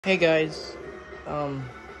Hey guys, I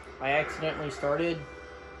accidentally started,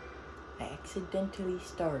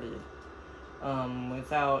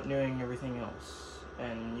 without doing everything else,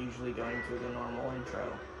 and usually going through the normal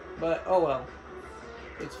intro. But, oh well,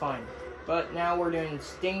 it's fine. But now we're doing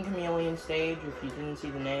Sting Chameleon stage. If you didn't see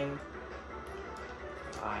the name,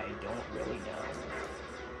 I don't really know.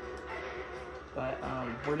 But,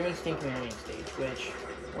 we're doing Sting Chameleon stage, which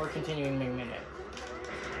we're continuing Mega Man X.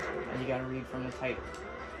 And you gotta read from the title.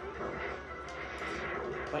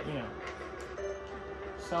 But, you know.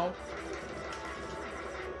 So,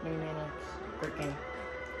 Mega Man X, great game.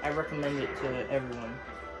 I recommend it to everyone.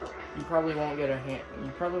 You probably won't get your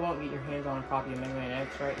hands on a copy of Mega Man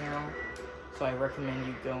X right now. So I recommend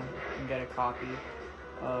you go and get a copy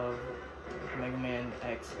of Mega Man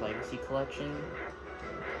X Legacy Collection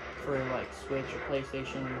for like Switch or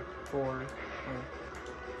PlayStation 4 or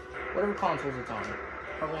whatever consoles it's on.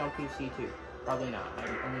 Probably on PC too. Probably not. That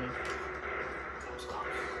was close.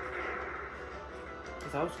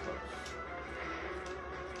 That was close.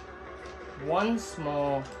 One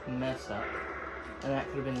small mess up, and that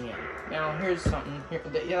could have been the end. Now, here's something.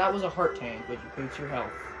 Yeah, that was a heart tank, which boosts your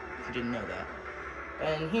health, if you didn't know that.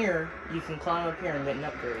 And here, you can climb up here and get an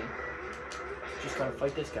upgrade. Just gotta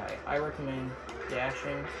fight this guy. I recommend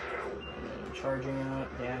dashing, and then charging up,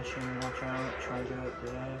 dashing, watch out, charge up,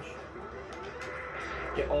 dash.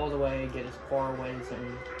 Get all the way, get as far away as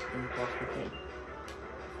you possibly can.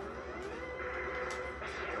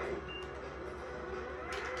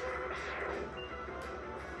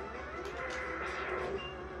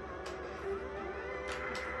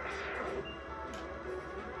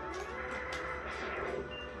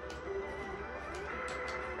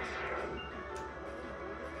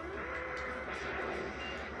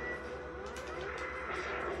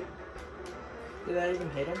 Did that even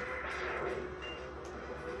hit him?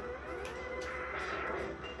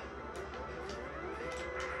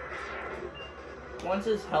 Once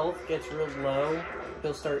his health gets real low,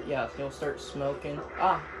 he'll start smoking.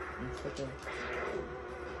 Ah!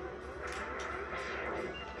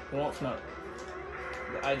 He won't smoke.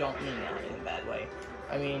 I don't mean that in a bad way.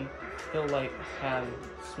 I mean, he'll like have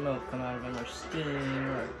smoke come out of him or steam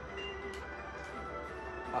or...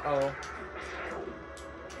 Uh-oh.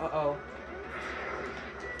 Uh-oh.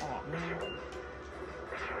 Aw, man.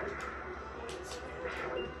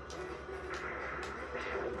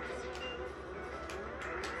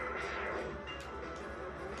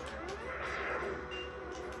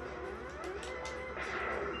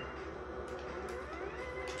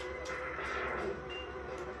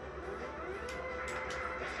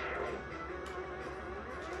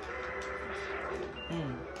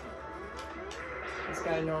 This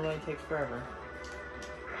guy normally takes forever.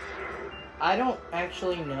 I don't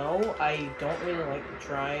actually know. I don't really like to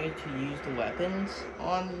try to use the weapons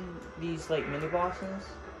on these like mini bosses.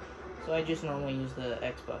 So I just normally use the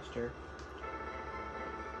X-Buster.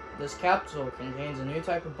 This capsule contains a new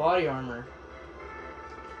type of body armor.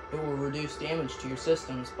 It will reduce damage to your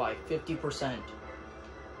systems by 50%.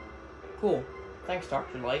 Cool. Thanks,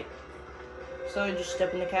 Dr. Light. So I just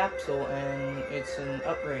step in the capsule and it's an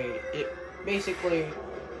upgrade. It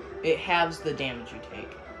halves the damage you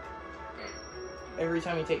take. Every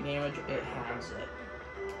time you take damage, it halves it.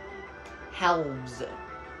 Halves.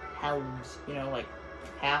 You know, like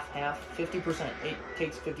half, 50%. It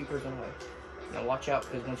takes 50% away. Now watch out,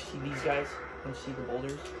 because once you see these guys, once you see the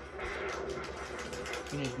boulders,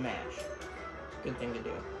 you can just mash. It's a good thing to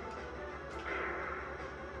do.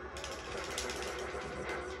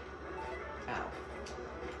 Ow.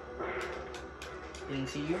 Didn't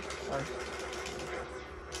see you? Sorry.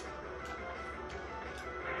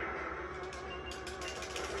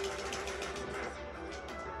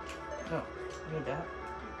 No, I need that.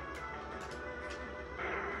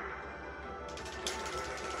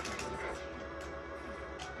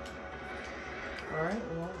 Alright,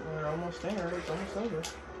 well, we're almost there. It's almost over.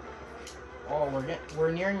 Oh,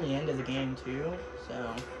 we're nearing the end of the game too,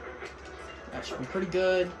 so that should be pretty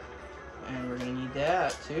good. And we're gonna need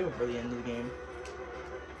that too for the end of the game.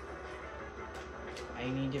 I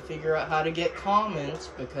need to figure out how to get comments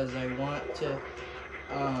because I want to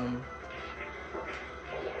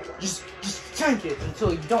just tank it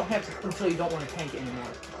until you don't want to tank it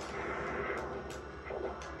anymore.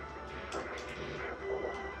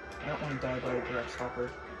 I don't want to die by a direct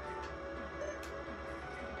stopper.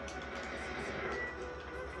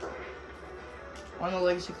 On the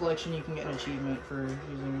Legacy Collection, you can get an achievement for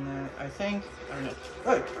using that, I think. I don't know.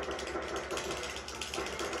 Hey!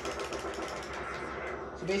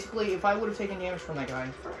 So basically, if I would have taken damage from that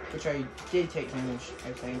guy, which I did take damage,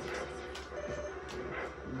 I think.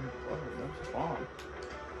 Oh, that was a bomb.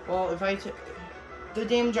 Well, if I took... The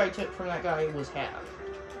damage I took from that guy was half.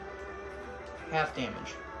 Half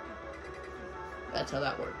damage. That's how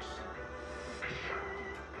that works.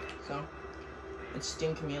 So, it's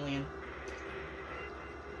Sting Chameleon.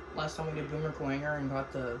 Last time we did Boomer Quanger and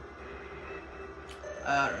got the...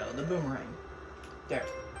 I don't know, the boomerang. There.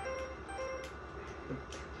 The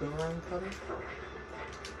boomerang cutter?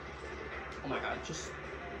 Oh my god, just...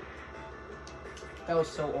 That was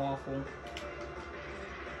so awful.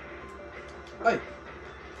 Hey!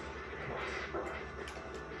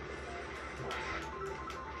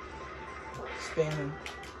 Spam him.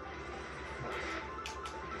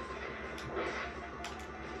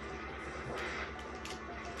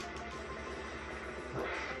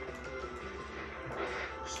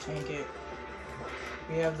 Just tank it.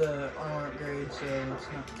 We have the armor upgrade, so it's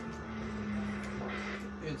not...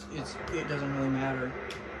 It doesn't really matter.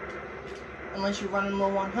 Unless you're running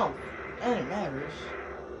low on health. Then it matters.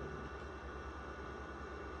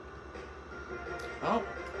 Oh.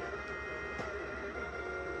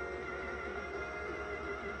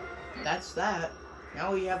 That's that.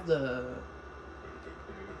 Now we have the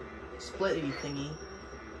splitty thingy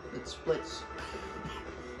that splits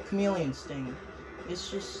Chameleon Sting.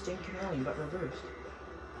 It's just Sting Chameleon, but reversed.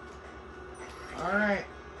 Alright.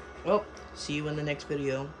 Well, see you in the next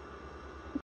video.